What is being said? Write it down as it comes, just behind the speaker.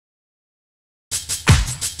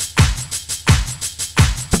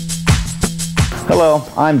Hello,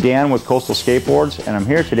 I'm Dan with Koastal Skateboards, and I'm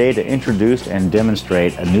here today to introduce and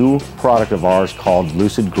demonstrate a new product of ours called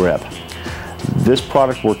Lucid Grip. This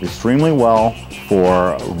product works extremely well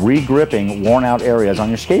for re-gripping worn out areas on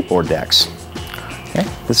your skateboard decks. Okay.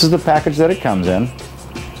 This is the package that it comes in.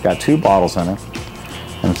 It's got 2 bottles in it,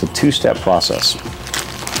 and it's a 2-step process.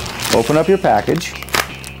 Open up your package,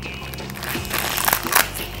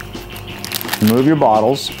 remove your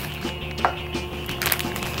bottles,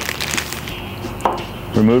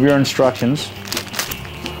 remove your instructions.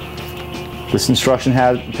 This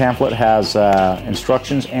pamphlet has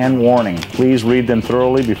instructions and warning. Please read them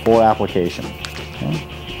thoroughly before application. Okay.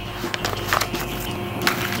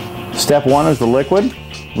 Step 1 is the liquid.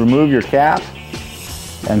 Remove your cap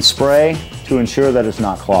and spray to ensure that it's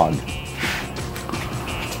not clogged.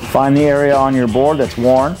 Find the area on your board that's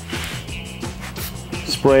worn.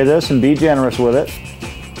 Spray this and be generous with it.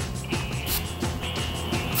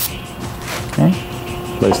 Okay.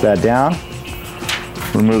 Place that down.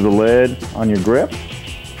 Remove the lid on your grip.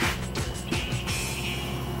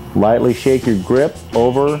 Lightly shake your grip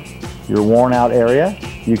over your worn out area.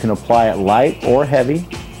 You can apply it light or heavy.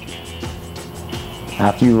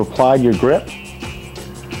 After you've applied your grip,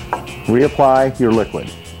 reapply your liquid.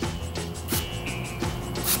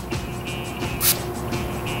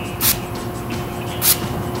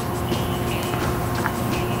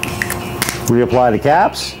 Reapply the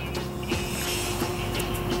caps.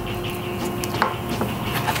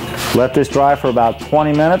 Let this dry for about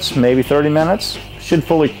 20 minutes, maybe 30 minutes. Should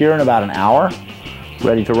fully cure in about an hour.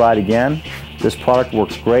 Ready to ride again. This product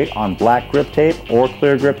works great on black grip tape or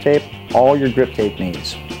clear grip tape, all your grip tape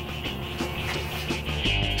needs.